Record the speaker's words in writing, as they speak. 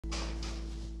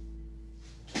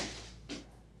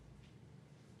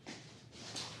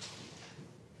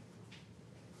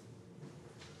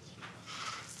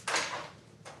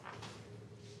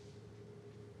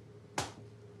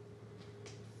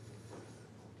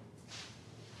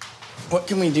What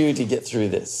can we do to get through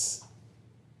this?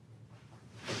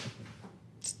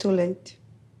 It's too late.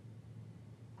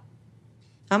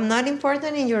 I'm not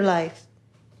important in your life.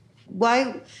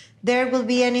 Why there will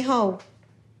be any hope?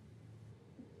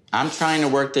 I'm trying to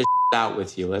work this out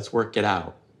with you. Let's work it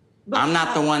out. But I'm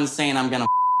not the one saying I'm gonna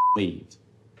leave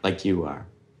like you are.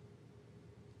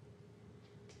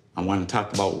 I want to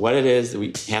talk about what it is that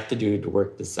we have to do to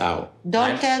work this out.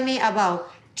 Don't tell me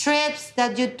about trips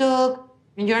that you took.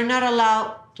 You're not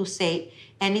allowed to say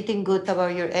anything good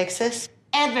about your exes,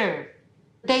 ever.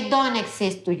 They don't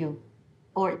exist to you.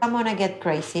 Or I'm gonna get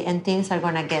crazy and things are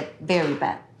gonna get very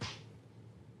bad.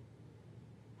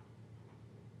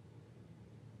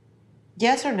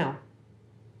 Yes or no?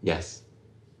 Yes.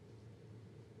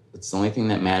 It's the only thing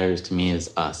that matters to me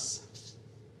is us.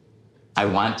 I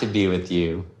want to be with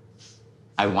you.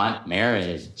 I want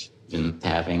marriage and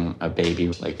having a baby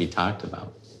like we talked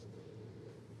about.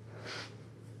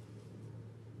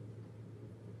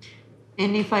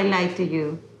 And if I lie to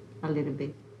you a little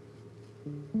bit?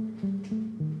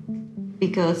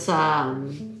 Because,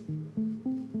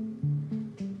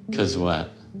 Because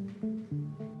what?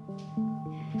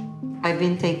 I've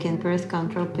been taking birth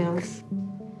control pills.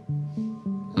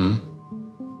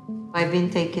 I've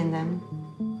been taking them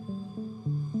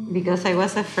because I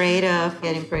was afraid of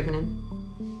getting pregnant.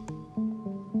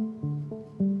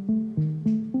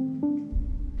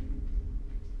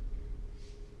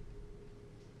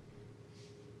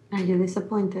 Are you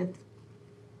disappointed?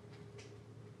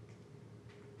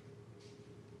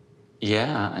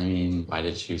 Yeah, I mean, why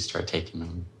did you start taking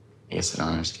them? I guess I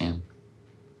don't understand.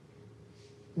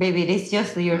 Baby, this is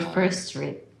just your first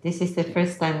trip. This is the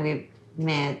first time we've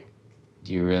met.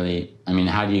 Do you really, I mean,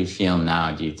 how do you feel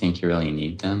now? Do you think you really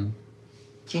need them?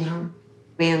 Gino,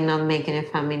 we are not making a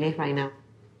family right now.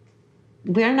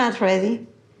 We are not ready,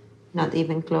 not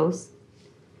even close.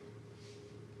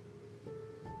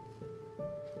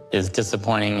 It's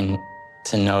disappointing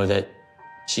to know that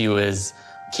she was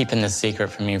keeping this secret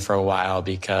from me for a while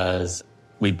because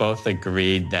we both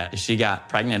agreed that if she got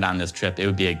pregnant on this trip, it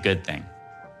would be a good thing.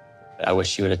 I wish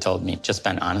she would have told me, just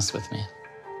been honest with me.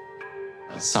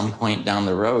 At some point down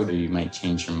the road, you might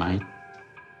change your mind.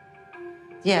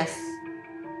 Yes.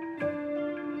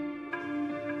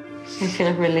 I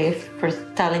feel relief for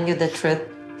telling you the truth.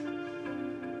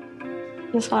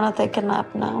 Just want to take a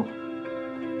nap now.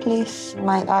 Please,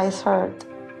 my eyes hurt.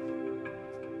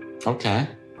 Okay.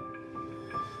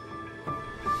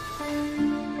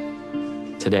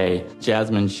 Today,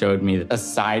 Jasmine showed me a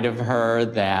side of her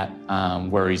that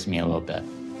worries me a little bit.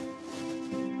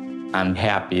 I'm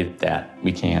happy that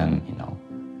we can,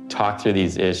 talk through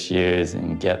these issues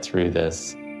and get through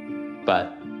this.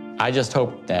 But I just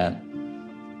hope that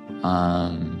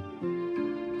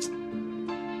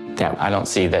that I don't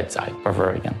see that side of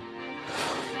her again.